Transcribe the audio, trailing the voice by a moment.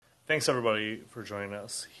Thanks everybody for joining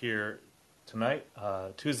us here tonight,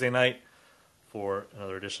 Tuesday night, for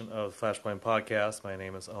another edition of the Flashpoint Podcast. My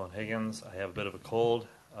name is Owen Higgins. I have a bit of a cold,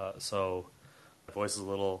 so my voice is a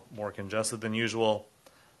little more congested than usual.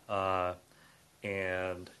 And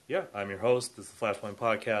yeah, I'm your host. This is the Flashpoint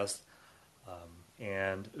Podcast.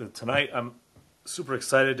 And tonight I'm super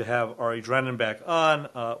excited to have Ari Drennen back on.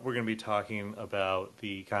 We're going to be talking about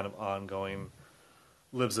the kind of ongoing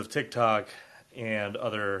Libs of TikTok and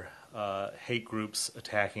other hate groups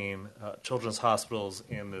attacking children's hospitals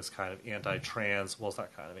in this kind of anti-trans, well, it's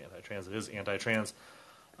not kind of anti-trans, it is anti-trans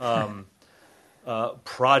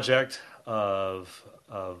project of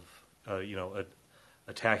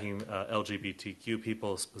attacking LGBTQ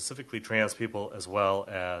people, specifically trans people, as well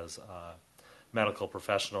as medical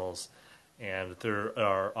professionals. And there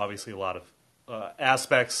are obviously a lot of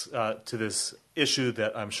aspects to this issue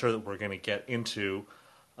that I'm sure that we're going to get into,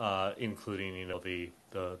 including,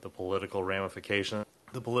 the political ramification,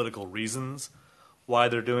 the political reasons why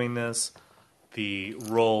they're doing this, the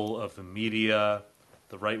role of the media,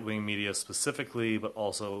 the right-wing media specifically, but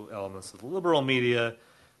also elements of the liberal media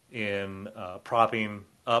in propping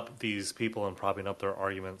up these people and propping up their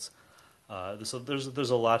arguments. So there's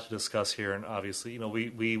a lot to discuss here, and obviously,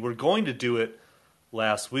 we were going to do it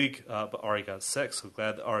last week, but Ari got sick, so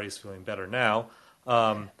glad that Ari's feeling better now.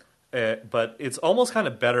 But it's almost kind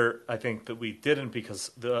of better, I think, that we didn't, because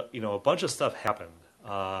a bunch of stuff happened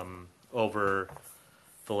over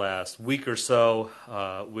the last week or so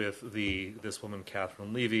with this woman,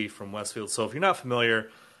 Catherine Levy from Westfield. So if you're not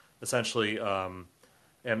familiar, essentially,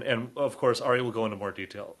 and of course Ari will go into more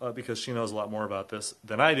detail because she knows a lot more about this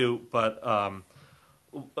than I do. But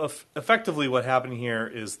effectively, what happened here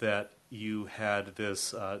is that you had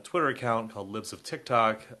this Twitter account called Libs of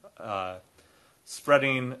TikTok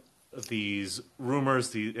spreading these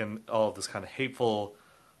rumors and all of this kind of hateful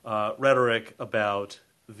rhetoric about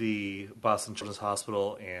the Boston Children's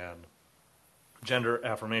Hospital and gender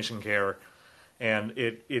affirmation care. And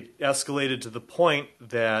it escalated to the point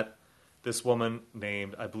that this woman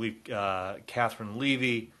named, I believe, Catherine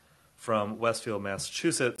Levy from Westfield,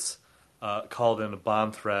 Massachusetts, called in a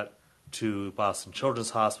bomb threat to Boston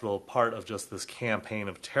Children's Hospital, part of just this campaign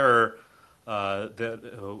of terror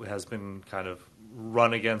that has been kind of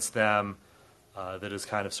run against them, that is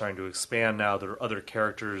kind of starting to expand now. There are other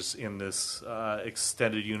characters in this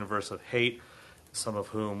extended universe of hate, some of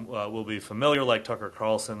whom will be familiar, like Tucker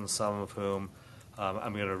Carlson, some of whom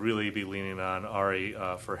I'm going to really be leaning on Ari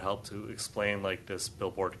for help to explain, like this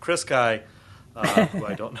Billboard Chris guy, who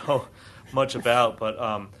I don't know much about. But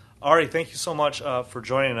Ari, thank you so much for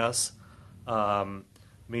joining us.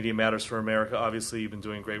 Media Matters for America, obviously you've been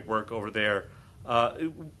doing great work over there.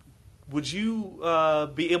 Would you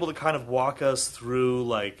be able to kind of walk us through,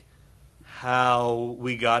 like, how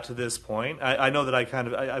we got to this point? I know that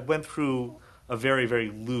I went through a very, very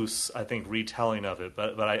loose, I think, retelling of it,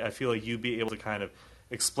 but I feel like you'd be able to kind of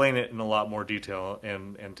explain it in a lot more detail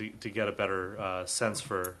and to get a better sense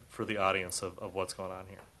for the audience of what's going on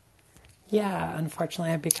here. Yeah,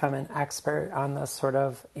 unfortunately, I've become an expert on this sort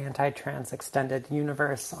of anti-trans extended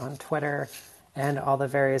universe on Twitter, and all the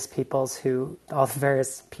various people who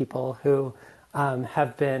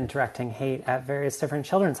have been directing hate at various different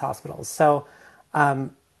children's hospitals. So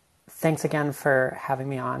thanks again for having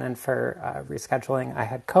me on and for rescheduling. I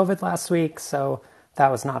had COVID last week, so that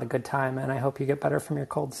was not a good time, and I hope you get better from your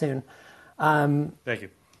cold soon. Thank you.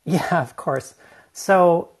 Yeah, of course.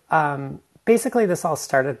 So basically this all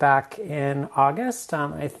started back in August. I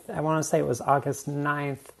want to say it was August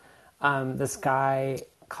 9th. This guy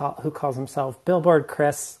who calls himself Billboard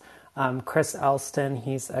Chris, Chris Elston.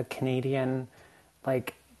 He's a Canadian,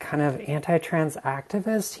 like, kind of anti-trans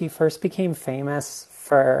activist. He first became famous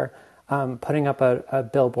for putting up a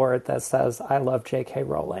billboard that says, "I love J.K.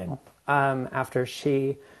 Rowling," after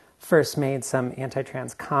she first made some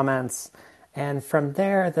anti-trans comments. And from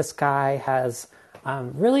there, this guy has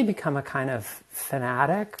really become a kind of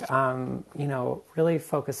fanatic, really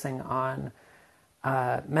focusing on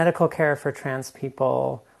medical care for trans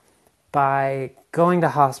people by going to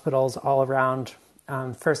hospitals all around,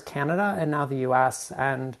 first Canada and now the U.S.,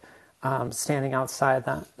 and standing outside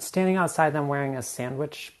them wearing a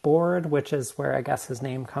sandwich board, which is where I guess his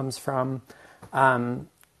name comes from, and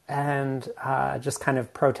just kind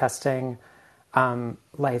of protesting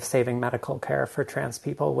life-saving medical care for trans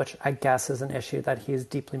people, which I guess is an issue that he's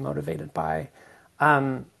deeply motivated by.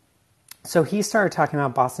 So he started talking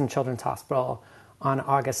about Boston Children's Hospital on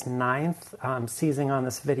August 9th, seizing on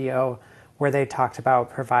this video where they talked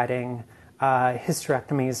about providing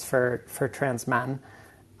hysterectomies for trans men.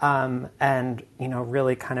 and,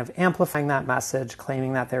 really kind of amplifying that message,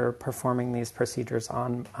 claiming that they were performing these procedures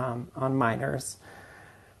on minors.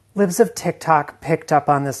 Libs of TikTok picked up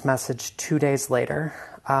on this message 2 days later,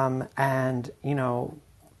 and,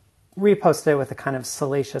 reposted it with a kind of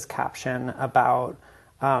salacious caption about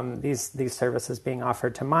these services being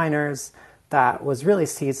offered to minors that was really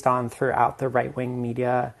seized on throughout the right-wing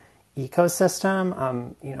media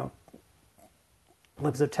ecosystem.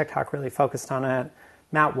 Libs of TikTok really focused on it.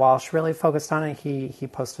 Matt Walsh really focused on it. He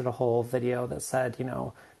posted a whole video that said,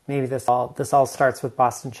 maybe this all starts with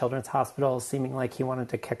Boston Children's Hospital, seeming like he wanted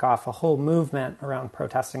to kick off a whole movement around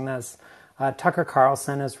protesting this. Tucker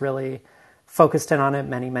Carlson has really focused in on it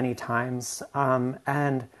many, many times.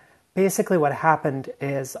 And basically what happened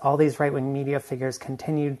is all these right-wing media figures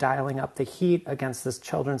continued dialing up the heat against this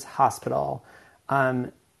children's hospital,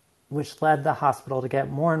 which led the hospital to get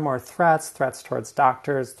more and more threats towards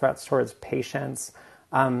doctors, threats towards patients.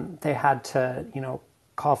 They had to,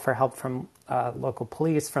 call for help from local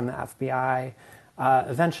police, from the FBI.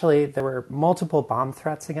 Eventually, there were multiple bomb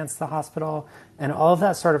threats against the hospital, and all of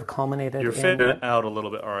that sort of culminated You're fading out a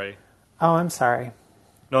little bit, Ari. Oh, I'm sorry.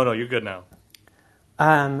 No, you're good now.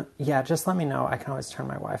 Yeah, just let me know. I can always turn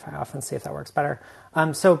my Wi-Fi off and see if that works better.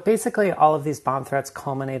 So basically, all of these bomb threats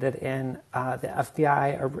culminated in the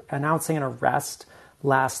FBI announcing an arrest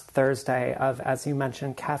last Thursday of, as you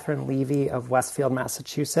mentioned, Catherine Levy of Westfield,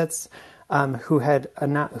 Massachusetts,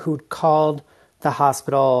 who'd called the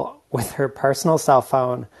hospital with her personal cell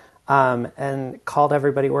phone and called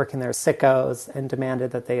everybody working there sickos and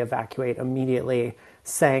demanded that they evacuate immediately,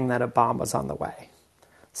 saying that a bomb was on the way.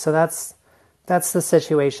 So that's the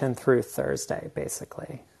situation through Thursday,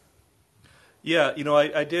 basically. Yeah,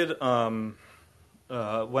 I did when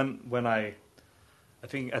I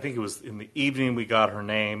think it was in the evening we got her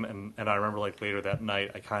name, and I remember later that night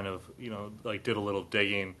I kind of did a little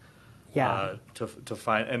digging, to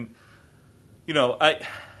find, and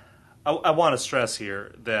I want to stress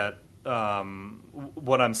here that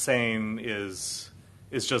what I'm saying is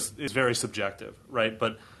very subjective, right?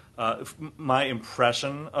 But my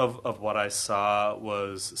impression of what I saw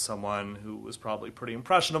was someone who was probably pretty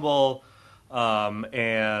impressionable,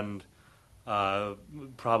 and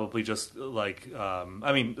probably just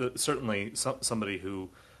certainly somebody who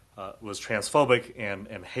was transphobic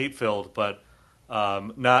and hate-filled, but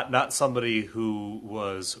not somebody who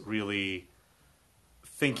was really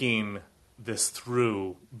thinking this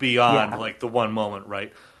through beyond the one moment,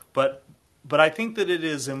 right? But I think that it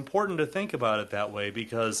is important to think about it that way,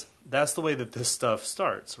 because that's the way that this stuff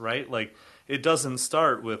starts, right? It doesn't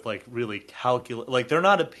start with really calculate. They're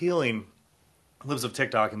not appealing. Libs of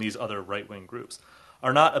TikTok and these other right-wing groups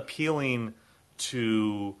are not appealing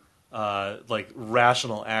to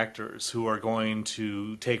rational actors who are going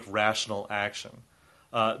to take rational action.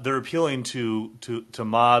 They're appealing to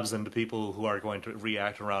mobs and to people who are going to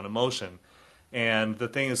react around emotion. And the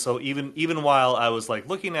thing is, so even while I was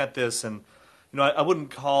looking at this, and I wouldn't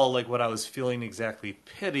call what I was feeling exactly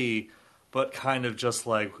pity, but kind of just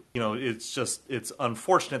it's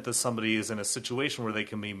unfortunate that somebody is in a situation where they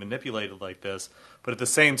can be manipulated like this. But at the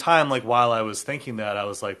same time, while I was thinking that, I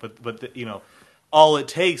was all it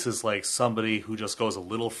takes is somebody who just goes a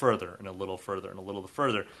little further and a little further and a little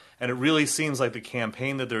further. And it really seems like the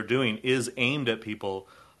campaign that they're doing is aimed at people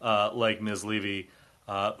like Ms. Levy,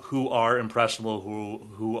 who are impressionable,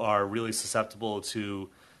 who are really susceptible to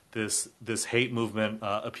this hate movement,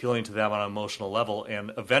 appealing to them on an emotional level,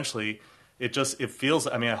 and eventually it feels.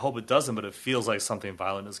 I mean, I hope it doesn't, but it feels like something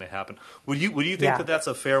violent is going to happen. Would you think that that's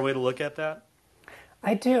a fair way to look at that?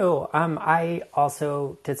 I do. I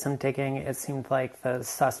also did some digging. It seemed like the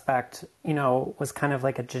suspect, was kind of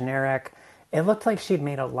like a generic. It looked like she'd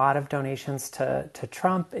made a lot of donations to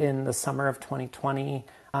Trump in the summer of 2020,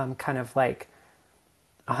 kind of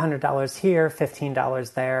 $100 here,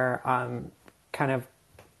 $15 there, kind of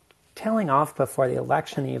tailing off before the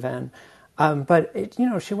election even. But,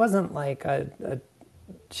 she wasn't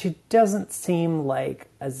she doesn't seem like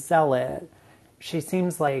a zealot. She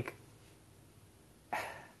seems like,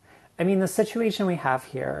 the situation we have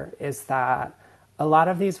here is that a lot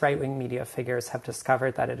of these right-wing media figures have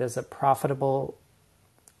discovered that it is a profitable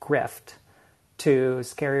grift to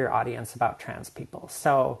scare your audience about trans people.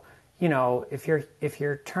 So, if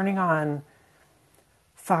you're turning on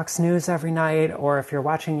Fox News every night, or if you're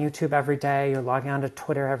watching YouTube every day, you're logging onto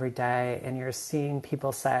Twitter every day, and you're seeing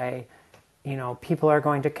people say, people are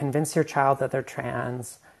going to convince your child that they're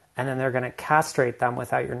trans, and then they're going to castrate them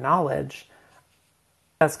without your knowledge,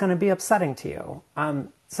 that's going to be upsetting to you.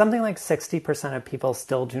 Something like 60% of people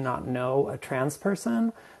still do not know a trans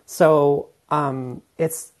person. So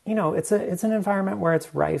it's it's an environment where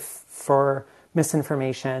it's rife for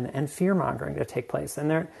misinformation and fear mongering to take place.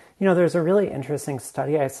 And there's a really interesting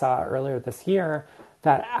study I saw earlier this year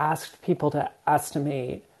that asked people to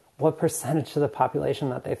estimate what percentage of the population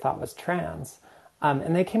that they thought was trans.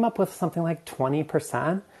 And they came up with something like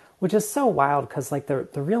 20%, which is so wild because like the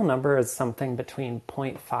real number is something between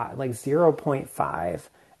 0.5, like 0.5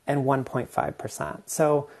 and 1.5%.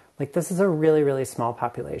 So like this is a really, really small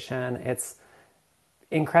population. It's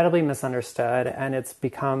incredibly misunderstood, and it's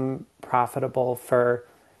become profitable for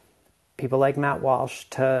people like Matt Walsh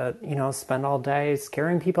to, spend all day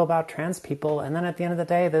scaring people about trans people. And then at the end of the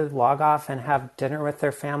day, they log off and have dinner with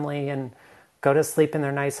their family and go to sleep in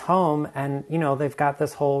their nice home. And, they've got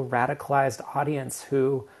this whole radicalized audience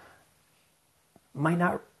who might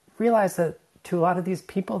not realize that to a lot of these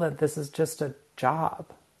people that this is just a job.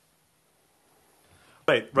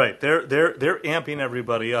 Right. They're amping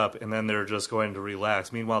everybody up, and then they're just going to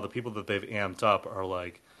relax. Meanwhile, the people that they've amped up are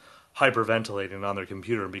like hyperventilating on their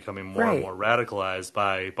computer and becoming more and more radicalized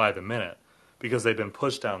by the minute because they've been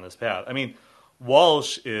pushed down this path. I mean,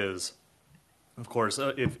 Walsh is, of course,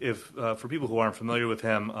 if for people who aren't familiar with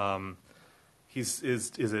him, is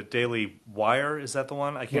it Daily Wire? Is that the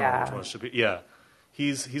one? I can't remember which one. Yeah,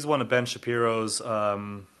 he's one of Ben Shapiro's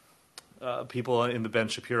people in the Ben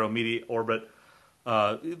Shapiro media orbit.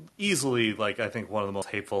 Easily, like, I think one of the most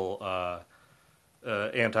hateful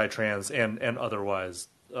anti-trans and otherwise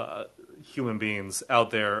human beings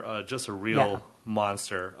out there, just a real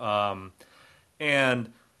monster.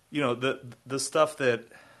 And the stuff that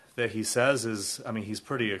he says is, I mean, he's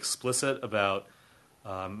pretty explicit about.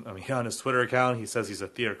 On his Twitter account, he says he's a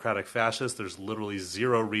theocratic fascist. There's literally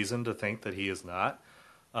zero reason to think that he is not.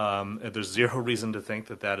 There's zero reason to think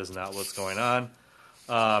that is not what's going on.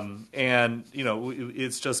 And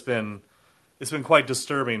it's been quite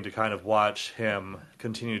disturbing to kind of watch him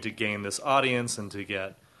continue to gain this audience and to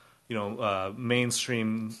get,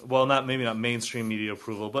 mainstream, well, maybe not mainstream media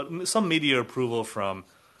approval, but some media approval from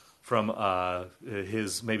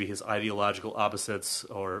his ideological opposites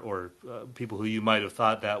or people who you might have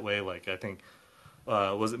thought that way. Like, I think,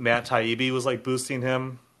 was it Matt Taibbi was like boosting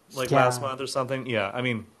him last month or something? Yeah. I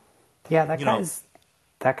mean,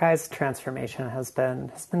 that guy's transformation has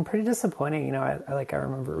been pretty disappointing. I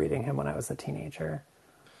remember reading him when I was a teenager.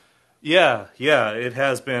 Yeah, it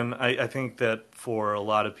has been. I think that for a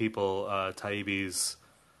lot of people, Taibbi's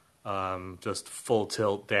just full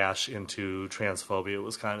tilt dash into transphobia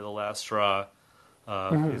was kind of the last straw.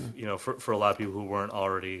 For a lot of people who weren't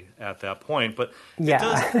already at that point. But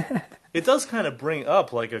it does kind of bring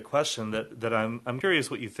up like a question that I'm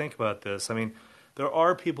curious what you think about this. I mean, there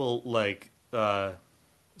are people like.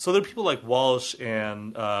 So there are people like Walsh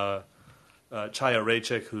and Chaya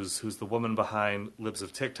Raichik, who's the woman behind Libs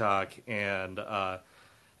of TikTok, and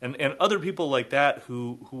other people like that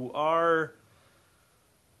who are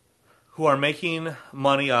making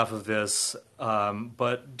money off of this,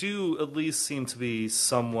 but do at least seem to be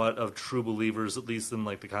somewhat of true believers, at least in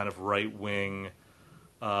like the kind of right wing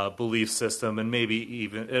belief system, and maybe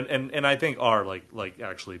even and I think are like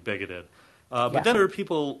actually bigoted. But then there are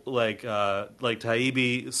people like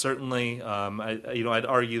Taibbi, certainly. I'd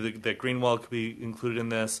argue that Greenwald could be included in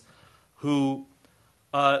this, who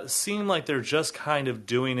seem like they're just kind of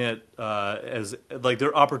doing it as like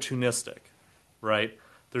they're opportunistic, right?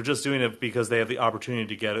 They're just doing it because they have the opportunity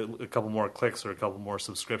to get a couple more clicks or a couple more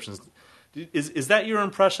subscriptions. Is that your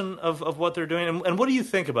impression of what they're doing? And what do you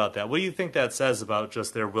think about that? What do you think that says about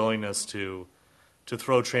just their willingness to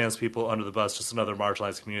throw trans people under the bus, just another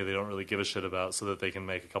marginalized community they don't really give a shit about, so that they can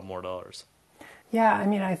make a couple more dollars? Yeah, I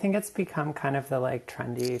mean, I think it's become kind of the like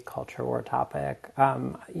trendy culture war topic.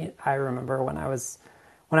 I remember when I was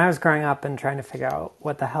growing up and trying to figure out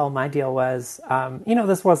what the hell my deal was.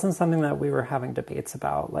 This wasn't something that we were having debates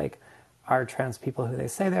about. Like, are trans people who they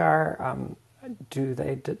say they are?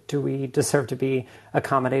 Do we deserve to be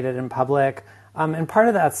accommodated in public? And part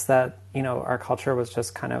of that's that our culture was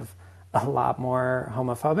just kind of a lot more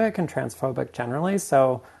homophobic and transphobic generally.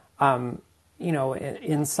 So,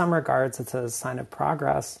 in some regards, it's a sign of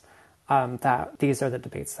progress that these are the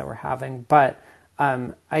debates that we're having. But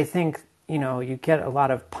I think, you get a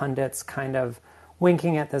lot of pundits kind of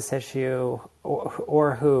winking at this issue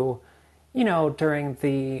or who, during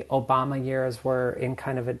the Obama years were in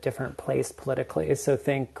kind of a different place politically. So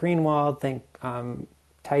think Greenwald, think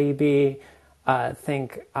Taibbi,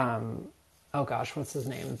 think... oh gosh, what's his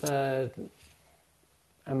name?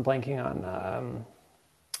 I'm blanking on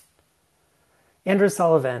Andrew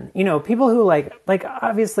Sullivan. People who like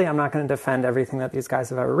obviously I'm not going to defend everything that these guys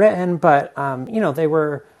have ever written, but they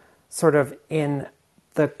were sort of in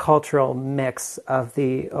the cultural mix of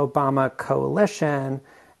the Obama coalition.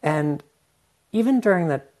 And even during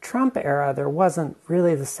the Trump era, there wasn't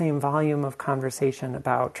really the same volume of conversation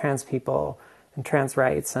about trans people and trans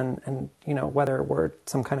rights and whether we're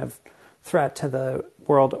some kind of threat to the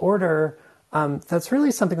world order. That's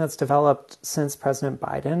really something that's developed since President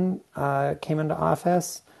Biden came into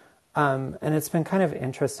office. And it's been kind of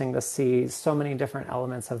interesting to see so many different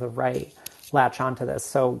elements of the right latch onto this.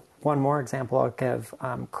 So one more example I'll give,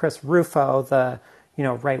 Chris Rufo, the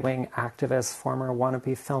right-wing activist, former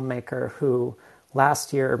wannabe filmmaker who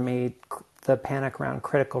last year made the panic around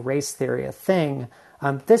critical race theory a thing.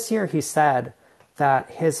 This year he said that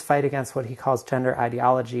his fight against what he calls gender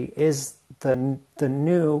ideology is the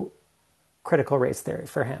new critical race theory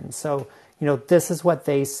for him. So, this is what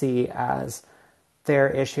they see as their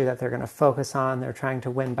issue that they're going to focus on. They're trying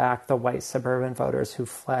to win back the white suburban voters who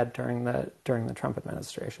fled during the Trump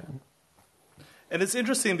administration. And it's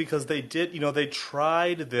interesting because they did, they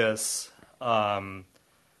tried this in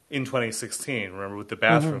 2016, remember, with the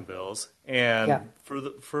bathroom bills, and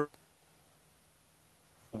for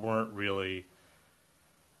weren't really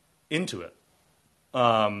into it.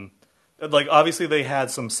 Obviously they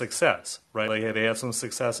had some success, right? Like they had some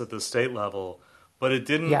success at the state level, but it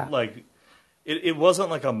didn't it wasn't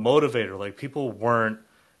like a motivator. Like people weren't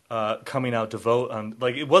coming out to vote on,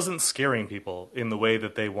 like it wasn't scaring people in the way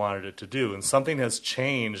that they wanted it to do. And something has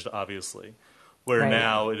changed, obviously, where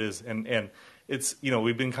now it is, and it's,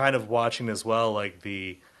 we've been kind of watching as well, like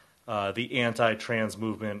the anti-trans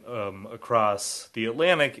movement across the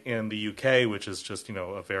Atlantic in the UK, which is just,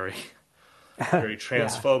 a very very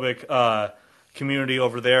transphobic community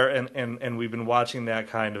over there, and we've been watching that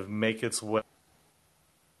kind of make its way.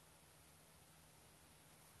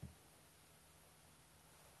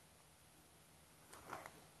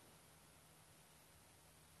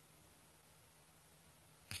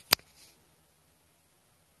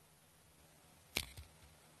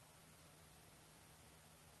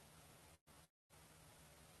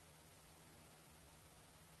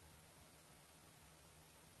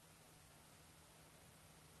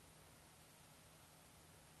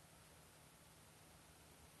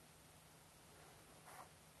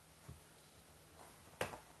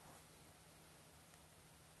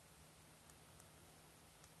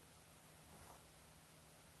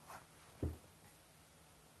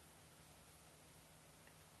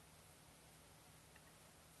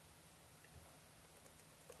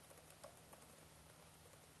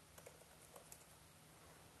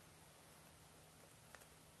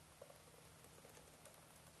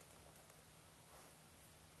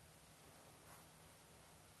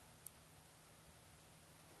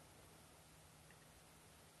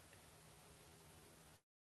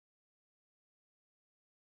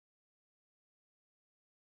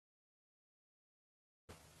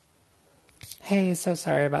 Hey, so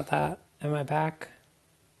sorry about that. Am I back?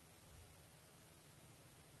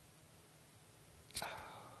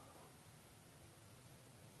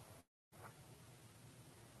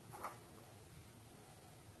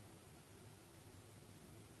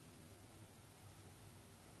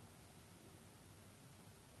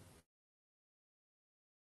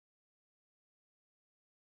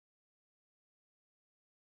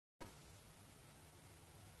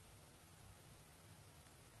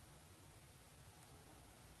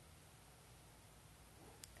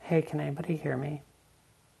 Hey, can anybody hear me?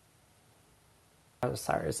 Oh,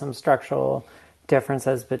 sorry, some structural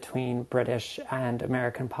differences between British and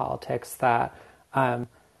American politics that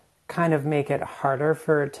kind of make it harder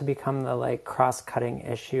for it to become the cross-cutting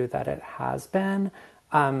issue that it has been.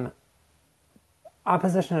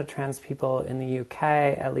 Opposition to trans people in the UK,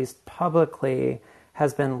 at least publicly,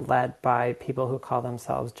 has been led by people who call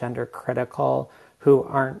themselves gender critical, who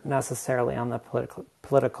aren't necessarily on the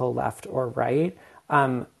political left or right.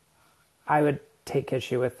 I would take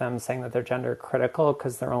issue with them saying that they're gender critical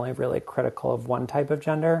because they're only really critical of one type of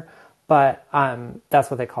gender, but that's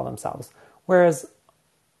what they call themselves. Whereas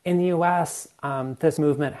in the US, this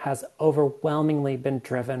movement has overwhelmingly been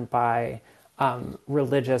driven by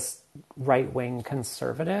religious right-wing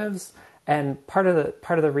conservatives, and part of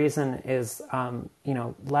the reason is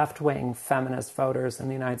left-wing feminist voters in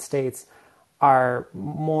the United States are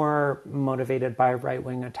more motivated by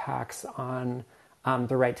right-wing attacks on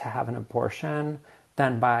the right to have an abortion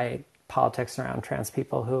than by politics around trans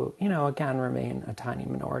people who, again, remain a tiny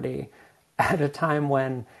minority at a time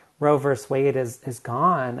when Roe versus Wade is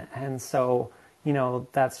gone. And so,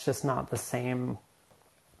 that's just not the same.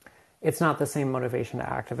 It's not the same motivation to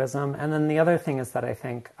activism. And then the other thing is that I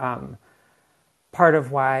think part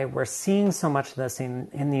of why we're seeing so much of this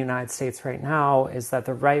in the United States right now is that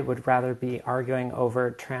the right would rather be arguing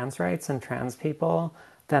over trans rights and trans people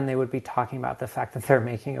than they would be talking about the fact that they're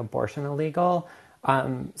making abortion illegal.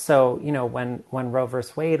 So, when Roe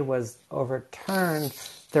versus Wade was overturned,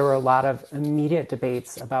 there were a lot of immediate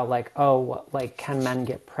debates about can men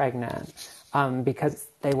get pregnant? Because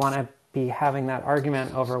they want to be having that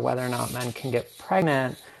argument over whether or not men can get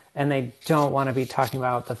pregnant, and they don't want to be talking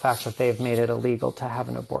about the fact that they've made it illegal to have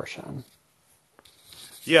an abortion.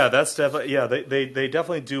 Yeah, that's definitely, they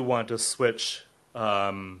definitely do want to switch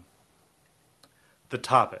the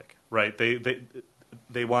topic, right?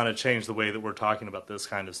 They want to change the way that we're talking about this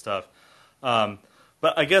kind of stuff.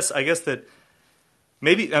 But I guess that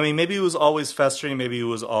maybe it was always festering, maybe it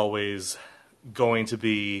was always going to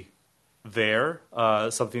be there,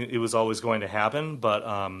 something, it was always going to happen, but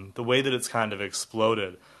the way that it's kind of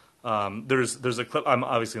exploded, there's a clip, I'm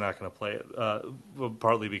obviously not going to play it,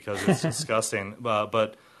 partly because it's disgusting,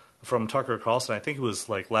 but from Tucker Carlson, I think it was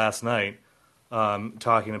like last night,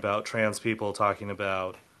 talking about trans people, talking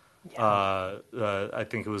about I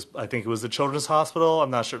think it was the Children's Hospital.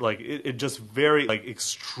 I'm not sure. Like it just very like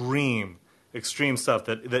extreme stuff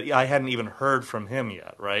that I hadn't even heard from him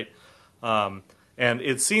yet, right? And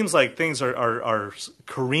it seems like things are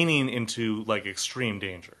careening into like extreme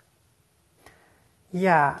danger.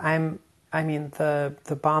 Yeah, I mean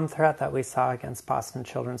the bomb threat that we saw against Boston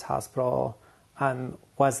Children's Hospital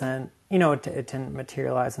wasn't, it didn't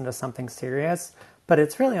materialize into something serious, but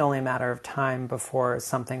it's really only a matter of time before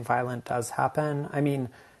something violent does happen. I mean,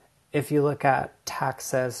 if you look at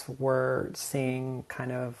Texas, we're seeing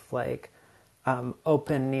kind of like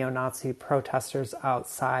open neo-Nazi protesters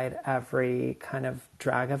outside every kind of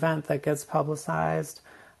drag event that gets publicized.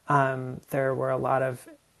 There were a lot of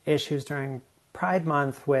issues during Pride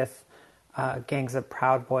Month with gangs of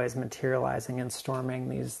Proud Boys materializing and storming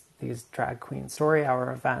these drag queen story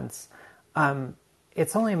hour events.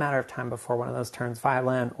 It's only a matter of time before one of those turns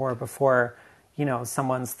violent, or before,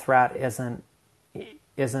 someone's threat isn't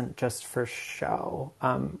just for show.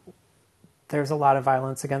 There's a lot of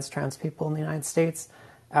violence against trans people in the United States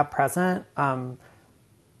at present.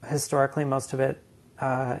 Historically, most of it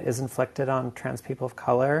is inflicted on trans people of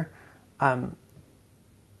color.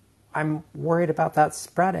 I'm worried about that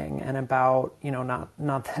spreading, and about,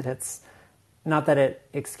 not that it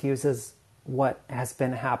excuses what has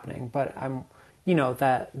been happening, but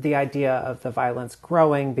that the idea of the violence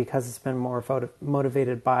growing because it's been more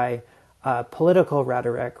motivated by political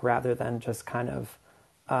rhetoric rather than just kind of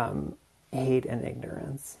hate and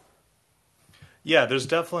ignorance. Yeah, there's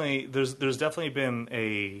definitely been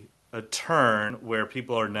a turn where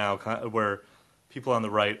people are now where people on the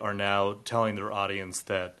right are now telling their audience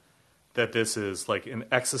that this is like an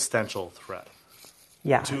existential threat.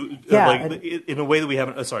 Yeah. In a way that we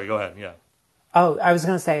haven't. Sorry, go ahead. Yeah. Oh, I was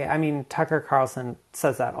going to say, I mean, Tucker Carlson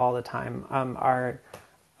says that all the time. Our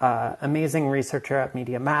amazing researcher at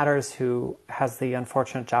Media Matters, who has the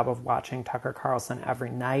unfortunate job of watching Tucker Carlson every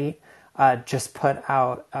night, just put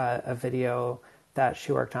out a video that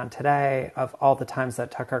she worked on today of all the times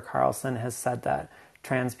that Tucker Carlson has said that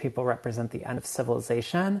trans people represent the end of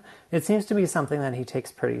civilization. It seems to be something that he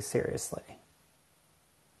takes pretty seriously.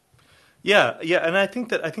 Yeah, and I think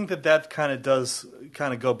that kind of does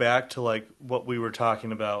kind of go back to like what we were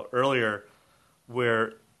talking about earlier,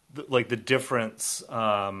 where the difference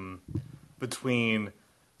between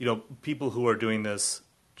people who are doing this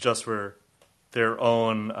just for their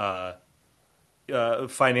own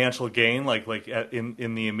financial gain, like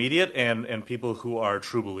in the immediate, and people who are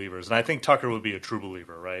true believers. And I think Tucker would be a true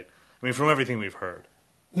believer, right? I mean, from everything we've heard.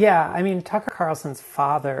 Yeah, I mean, Tucker Carlson's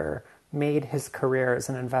father made his career as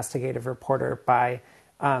an investigative reporter by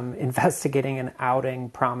investigating and outing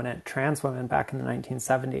prominent trans women back in the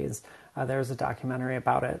 1970s. There was a documentary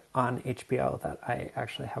about it on HBO that I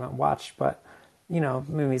actually haven't watched, but,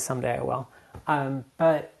 maybe someday I will.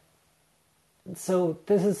 But so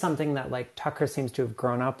this is something that like Tucker seems to have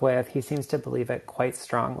grown up with. He seems to believe it quite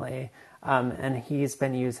strongly. And he's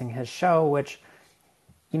been using his show, which,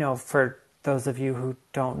 for those of you who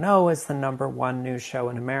don't know, is the number one news show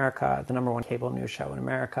in America, the number one cable news show in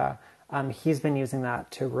America. He's been using that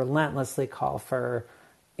to relentlessly call for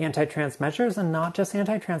anti-trans measures, and not just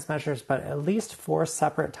anti-trans measures, but at least 4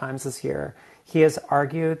 separate times this year, he has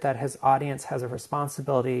argued that his audience has a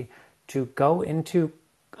responsibility to go into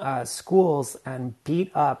schools and beat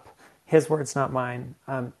up, his words not mine,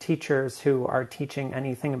 teachers who are teaching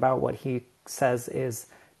anything about what he says is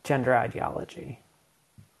gender ideology.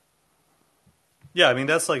 Yeah, I mean,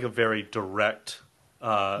 that's like a very direct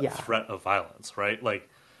threat of violence, right? Like,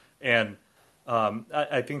 and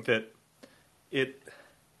I think that it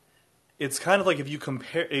it's kind of like if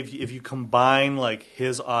you combine like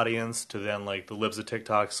his audience to then like the Libs of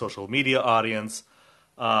TikTok social media audience,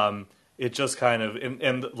 it just kind of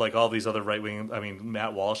and like all these other right wing. I mean,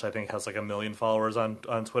 Matt Walsh I think has like 1 million followers on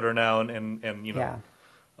Twitter now, and you know. Yeah.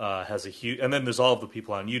 Has a huge, and then there's all of the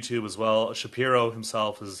people on YouTube as well. Shapiro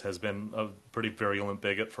himself has been a pretty virulent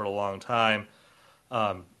bigot for a long time,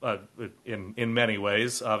 in many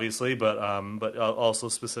ways, obviously, but also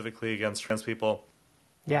specifically against trans people.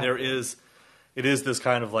 Yeah. It is this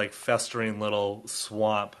kind of like festering little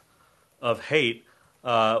swamp of hate,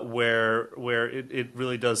 where it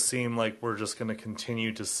really does seem like we're just going to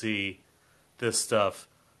continue to see this stuff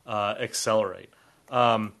accelerate.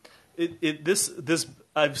 This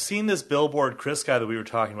I've seen this Billboard Chris guy that we were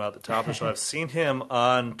talking about at the top of the show. I've seen him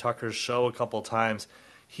on Tucker's show a couple times.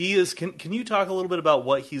 He is. Can you talk a little bit about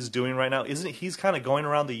what he's doing right now? Isn't he's kind of going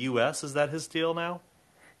around the U.S.? Is that his deal now?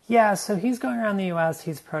 Yeah, so he's going around the U.S.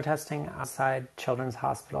 He's protesting outside children's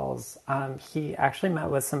hospitals. He actually met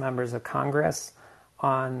with some members of Congress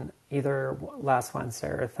on either last Wednesday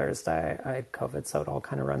or Thursday. I had COVID, so it all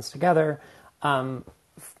kind of runs together.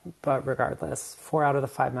 But regardless, 4 out of the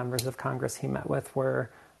 5 members of Congress he met with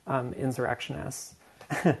were insurrectionists.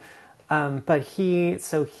 But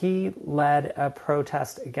he led a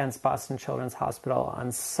protest against Boston Children's Hospital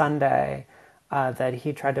on Sunday that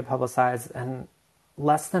he tried to publicize, and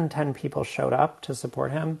less than 10 people showed up to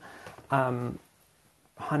support him.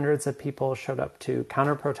 Hundreds of people showed up to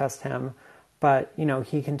counter-protest him. But, you know,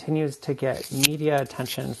 he continues to get media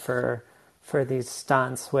attention for these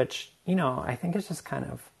stunts, which, you know, I think is just kind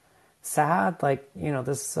of sad. Like, you know,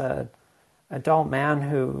 this adult man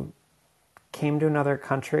who came to another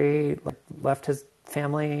country, like, left his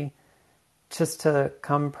family just to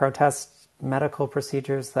come protest medical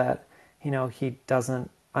procedures that, you know, he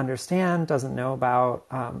doesn't understand, doesn't know about.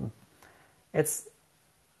 It's,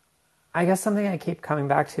 I guess, something I keep coming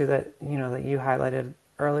back to that, you know, that you highlighted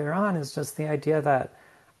earlier on is just the idea that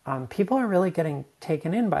people are really getting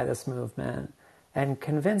taken in by this movement and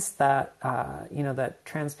convinced that, you know, that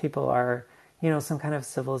trans people are, you know, some kind of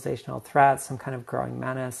civilizational threat, some kind of growing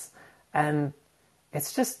menace. And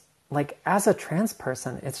it's just, like, as a trans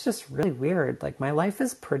person, it's just really weird. Like, my life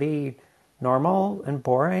is pretty normal and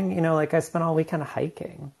boring. You know, like, I spent all weekend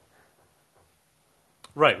hiking.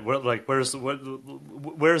 Right. Where's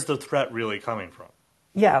the threat really coming from?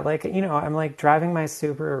 Yeah, like, you know, I'm like driving my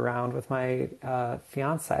Subaru around with my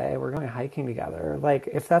fiance. We're going hiking together. Like,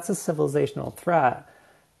 if that's a civilizational threat,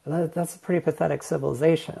 that's a pretty pathetic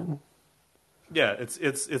civilization. Yeah,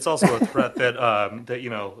 it's also a threat that you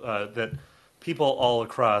know that people all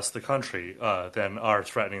across the country then are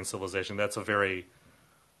threatening civilization. That's a pretty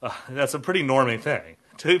normie thing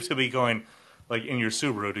to be going like in your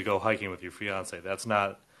Subaru to go hiking with your fiance. That's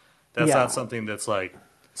not something that's like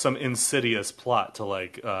some insidious plot to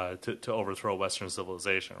like to overthrow Western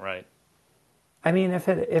civilization, right? I mean, if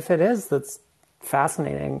it is, that's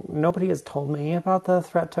fascinating. Nobody has told me about the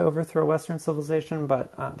threat to overthrow Western civilization,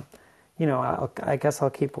 but you know, I guess I'll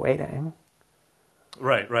keep waiting.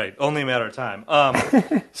 Right. Only a matter of time.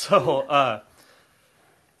 So,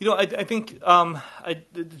 you know, I think I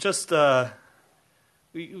just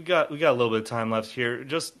we got a little bit of time left here.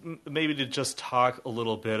 Just maybe to just talk a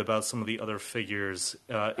little bit about some of the other figures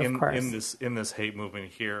in this hate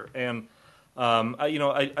movement here, and you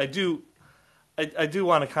know, I do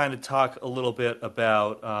want to kind of talk a little bit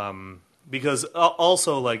about because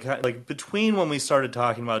also like between when we started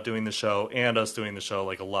talking about doing the show and us doing the show,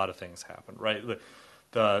 like a lot of things happened, right?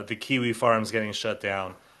 The kiwi farms getting shut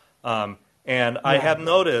down, and yeah. I have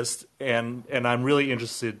noticed, and I'm really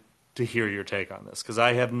interested to hear your take on this, because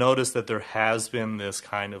I have noticed that there has been this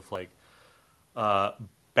kind of like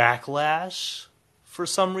backlash for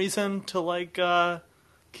some reason to like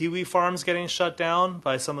kiwi farms getting shut down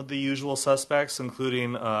by some of the usual suspects,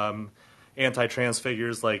 including anti-trans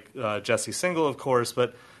figures like Jesse Singal, of course,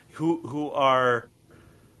 but who are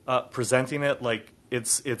presenting it like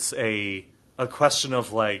it's a question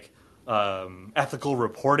of like ethical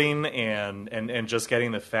reporting and just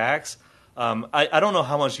getting the facts. I don't know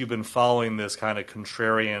how much you've been following this kind of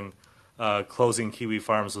contrarian closing kiwi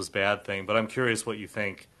farms was bad thing, but I'm curious what you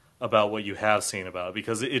think about what you have seen about it,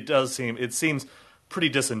 because it seems pretty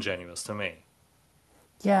disingenuous to me.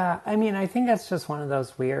 Yeah, I mean, I think that's just one of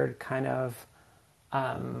those weird kind of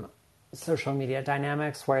social media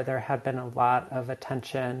dynamics where there had been a lot of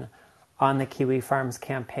attention on the Kiwi Farms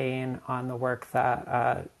campaign, on the work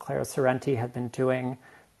that Clara Sorrenti had been doing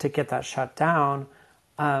to get that shut down.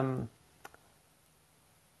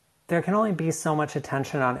 There can only be so much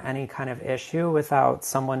attention on any kind of issue without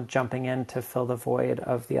someone jumping in to fill the void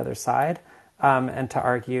of the other side. and to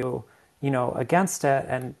argue, against it.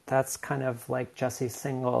 And that's kind of like Jesse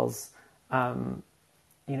Singal's,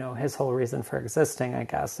 his whole reason for existing, I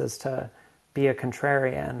guess, is to be a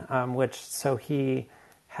contrarian, so he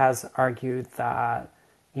has argued that,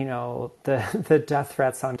 the death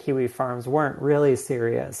threats on Kiwi farms weren't really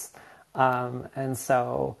serious. And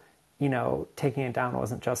so, taking it down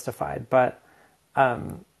wasn't justified. But, I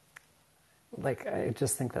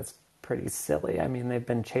just think that's pretty silly. I mean, they've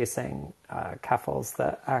been chasing Keffels,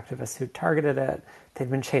 the activist who targeted it. They've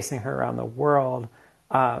been chasing her around the world.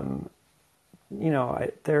 They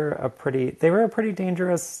were a pretty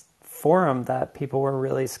dangerous forum that people were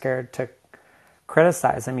really scared to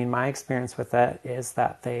criticize. I mean, my experience with it is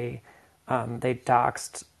that they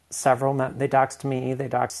doxed they doxed me, they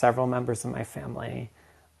doxed several members of my family.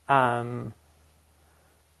 And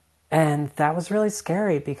that was really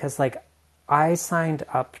scary because I signed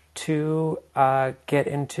up to get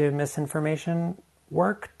into misinformation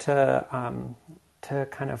work to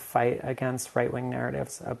kind of fight against right-wing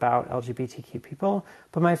narratives about LGBTQ people,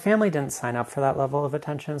 but my family didn't sign up for that level of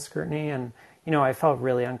attention and scrutiny, and I felt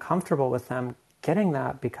really uncomfortable with them getting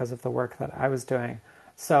that because of the work that I was doing.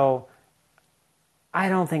 So I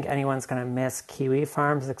don't think anyone's going to miss kiwi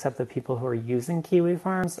farms except the people who are using kiwi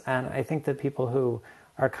farms, and I think the people who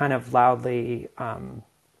are kind of loudly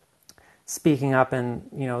speaking up and,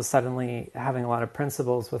 suddenly having a lot of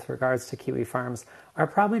principles with regards to kiwi farms are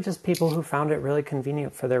probably just people who found it really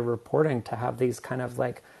convenient for their reporting to have these kind of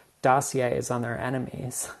dossiers on their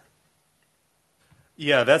enemies.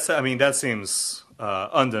 Yeah, that seems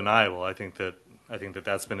undeniable. I think that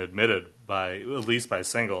that's been admitted at least by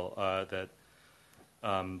Singal,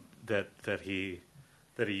 that he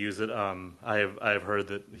used it. I have heard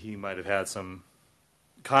that he might have had some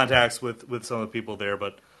contacts with some of the people there,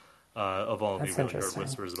 but I've only really heard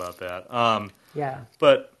whispers about that. Yeah.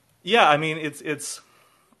 But yeah, I mean, it's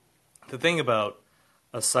the thing about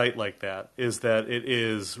a site like that is that it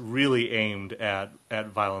is really aimed at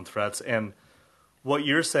violent threats. And what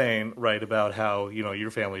you're saying, right, about how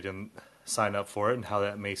your family didn't sign up for it and how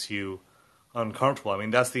that makes you uncomfortable. I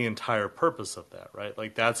mean, that's the entire purpose of that, right?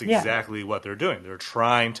 That's exactly what they're doing. They're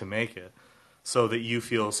trying to make it so that you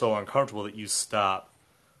feel so uncomfortable that you stop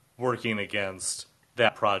working against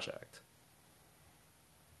that project.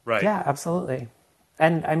 Right. Yeah, absolutely.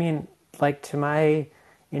 And I mean, to my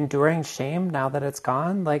enduring shame, now that it's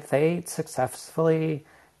gone, they successfully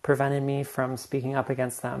prevented me from speaking up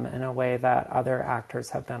against them in a way that other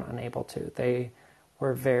actors have been unable to. They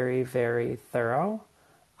were very, very thorough.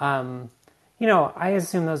 I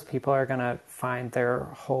assume those people are going to find their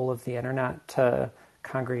hole of the internet to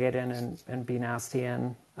congregate in and be nasty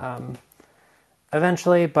in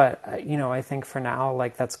eventually. But, I think for now,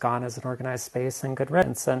 that's gone as an organized space and good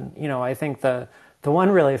riddance. And, I think the one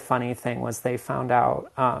really funny thing was they found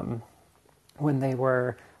out when they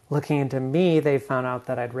were looking into me, they found out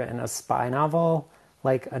that I'd written a spy novel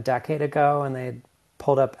a decade ago, and they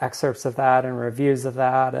pulled up excerpts of that and reviews of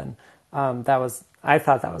that. And I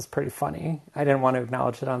thought that was pretty funny. I didn't want to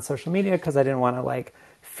acknowledge it on social media because I didn't want to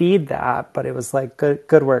feed that, but it was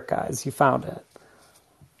good work, guys. You found it.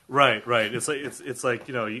 Right. It's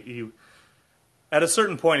you at a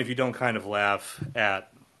certain point, if you don't kind of laugh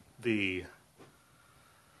at the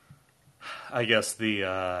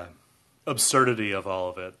absurdity of all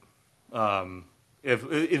of it,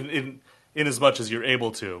 if in as much as you're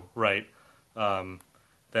able to, right, then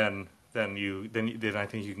I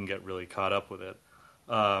think you can get really caught up with it.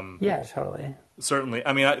 Yeah, totally. Certainly.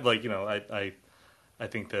 I mean, I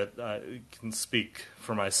think that I can speak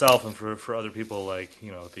for myself and for other people. The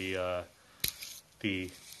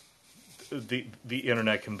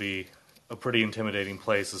internet can be a pretty intimidating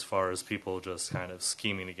place as far as people just kind of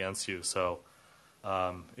scheming against you. So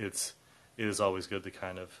it is always good to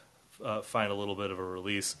kind of find a little bit of a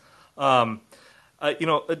release. I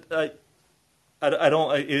don't.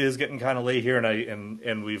 It is getting kind of late here,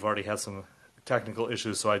 and we've already had some technical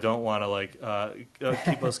issues, so I don't want to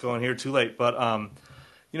keep us going here too late. But I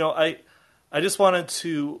just wanted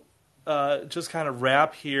to just kind of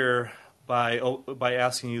wrap here by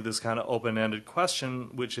asking you this kind of open-ended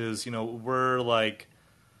question, which is, we're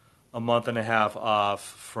a month and a half off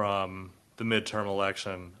from the midterm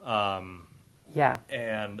election. Yeah.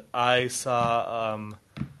 And I saw,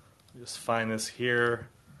 just find this here,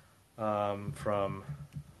 from,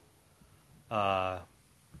 oh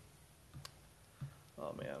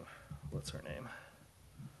man, what's her name?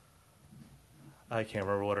 I can't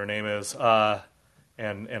remember what her name is,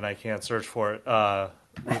 and I can't search for it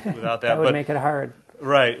without that. That would make it hard.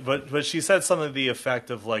 Right, but she said something to the effect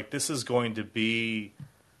of this is going to be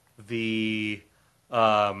the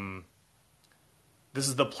this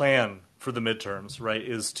is the plan for the midterms, right?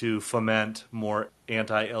 Is to foment more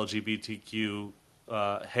anti-LGBTQ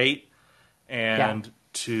hate and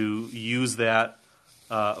to use that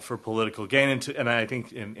for political gain. And I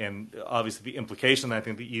think, and obviously the implication I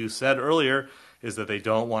think that you said earlier is that they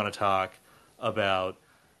don't want to talk about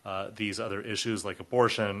these other issues like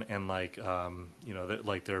abortion and like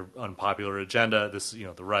like their unpopular agenda. This is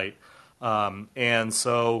the right, and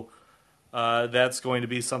so that's going to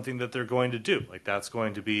be something that they're going to do. Like that's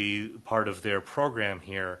going to be part of their program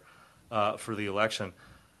here for the election.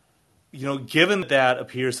 Given that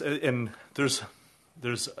appears, and there's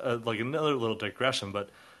like another little digression, but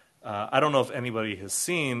I don't know if anybody has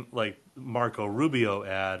seen like Marco Rubio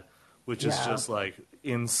ad, which is just like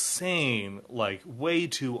insane, like way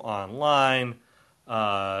too online,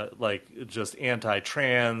 like just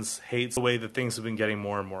anti-trans, hates the way that things have been getting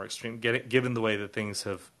more and more extreme, given the way that things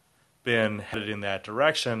have been headed in that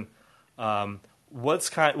direction. What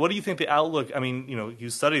do you think the outlook, I mean, you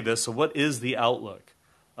study this, so what is the outlook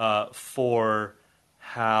for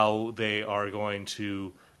how they are going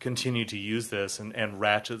to continue to use this and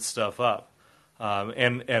ratchet stuff up?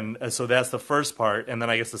 And so that's the first part. And then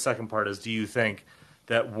I guess the second part is, do you think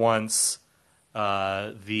that once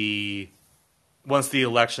the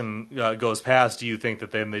election goes past, do you think that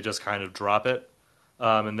then they just kind of drop it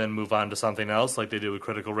and then move on to something else like they did with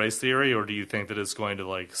critical race theory? Or do you think that it's going to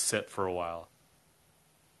like sit for a while?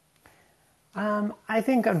 I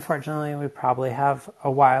think, unfortunately, we probably have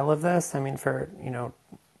a while of this. I mean, for,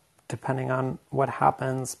 depending on what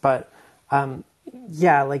happens. But,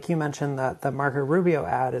 like you mentioned, the Marco Rubio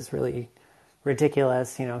ad is really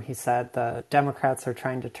ridiculous. He said the Democrats are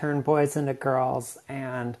trying to turn boys into girls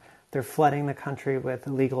and they're flooding the country with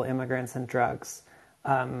illegal immigrants and drugs.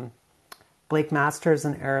 Blake Masters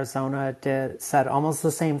in Arizona said almost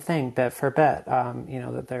the same thing, bit for bit,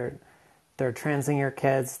 that they're transing your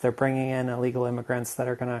kids, they're bringing in illegal immigrants that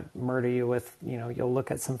are going to murder you with, you'll look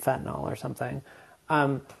at some fentanyl or something.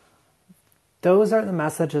 Those are the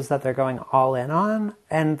messages that they're going all in on,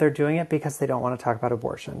 and they're doing it because they don't want to talk about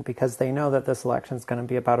abortion, because they know that this election is going to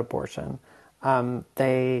be about abortion.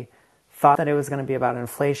 They thought that it was going to be about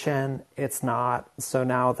inflation. It's not. So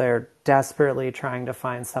now they're desperately trying to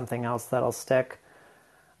find something else that'll stick.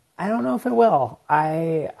 I don't know if it will.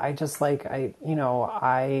 I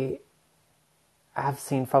have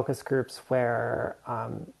seen focus groups where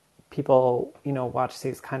people, watch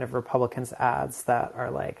these kind of Republicans ads that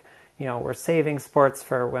are like, we're saving sports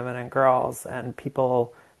for women and girls, and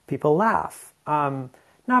people laugh.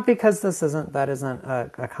 Not because that isn't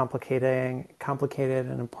a complicated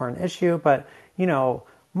and important issue, but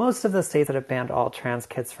most of the states that have banned all trans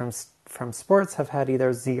kids from sports have had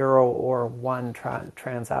either 0 or 1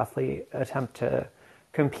 trans athlete attempt to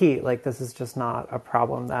compete. Like, this is just not a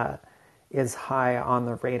problem that is high on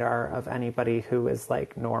the radar of anybody who is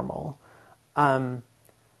like normal.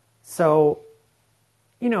 So,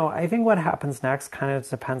 I think what happens next kind of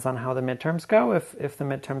depends on how the midterms go. If the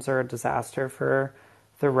midterms are a disaster for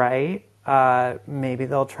the right, maybe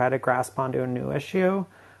they'll try to grasp onto a new issue.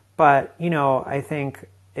 But, I think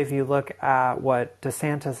if you look at what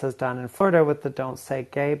DeSantis has done in Florida with the Don't Say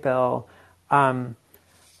Gay bill,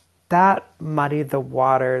 that muddied the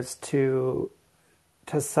waters to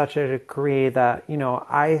such a degree that,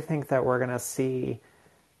 I think that we're going to see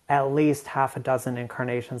at least half a dozen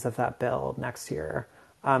incarnations of that bill next year.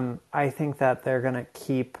 I think that they're going to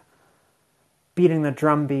keep beating the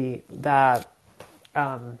drumbeat that,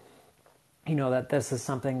 that this is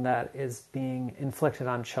something that is being inflicted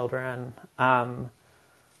on children,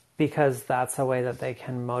 because that's a way that they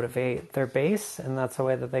can motivate their base, and that's a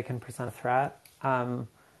way that they can present a threat.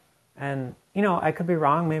 And, I could be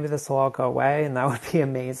wrong. Maybe this will all go away, and that would be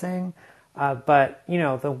amazing. But,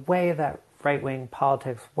 the way that right-wing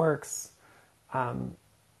politics works,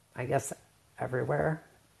 I guess everywhere,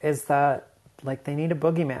 is that, like, they need a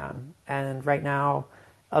boogeyman. And right now,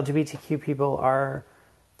 LGBTQ people are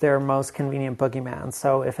their most convenient boogeyman.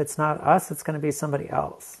 So if it's not us, it's going to be somebody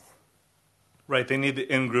else. Right. They need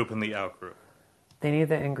the in-group and the out-group. They need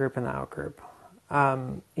the in-group and the out-group.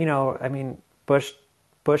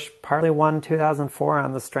 Bush partly won 2004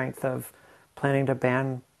 on the strength of planning to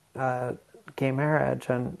ban gay marriage,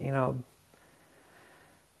 and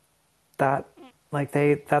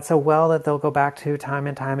that's a well that they'll go back to time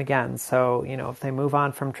and time again. So if they move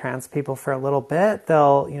on from trans people for a little bit,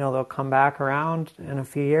 they'll come back around in a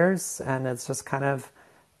few years, and it's just kind of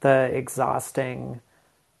the exhausting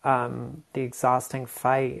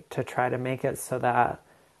fight to try to make it so that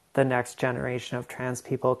the next generation of trans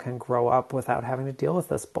people can grow up without having to deal with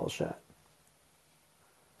this bullshit.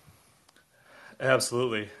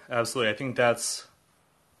 Absolutely. I think that's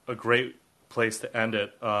a great place to end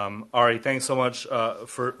it. Ari, thanks so much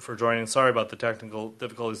for joining. Sorry about the technical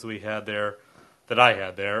difficulties that we had there, that I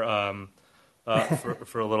had there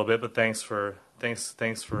for a little bit. But thanks for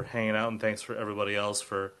hanging out, and thanks for everybody else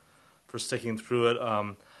for sticking through it.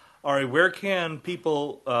 Ari, where can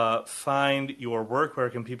people find your work? Where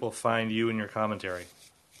can people find you and your commentary?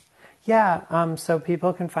 Yeah, so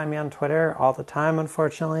people can find me on Twitter all the time,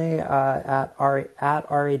 unfortunately, at Ari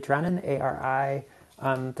Drennen, A-R-I.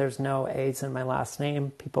 There's no A's in my last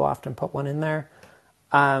name. People often put one in there.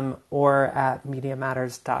 Or at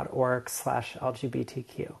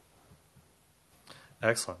MediaMatters.org/LGBTQ.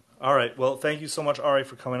 Excellent. All right. Well, thank you so much, Ari,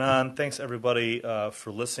 for coming on. Thanks, everybody,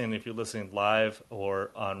 for listening. If you're listening live or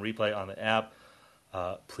on replay on the app,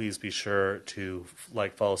 please be sure to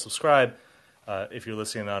like, follow, subscribe. If you're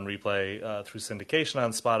listening on replay through syndication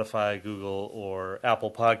on Spotify, Google, or Apple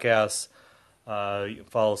Podcasts, you can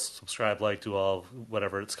follow, subscribe, like, do all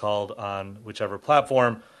whatever it's called on whichever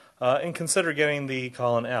platform. And consider getting the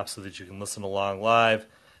call-in app so that you can listen along live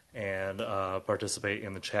and participate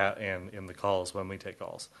in the chat and in the calls when we take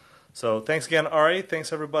calls. So thanks again, Ari.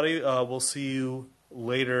 Thanks, everybody. We'll see you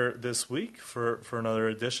later this week for another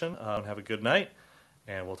edition. Have a good night,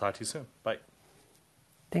 and we'll talk to you soon. Bye.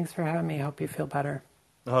 Thanks for having me. Hope you feel better.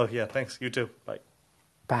 Oh, yeah, thanks. You too. Bye.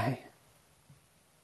 Bye.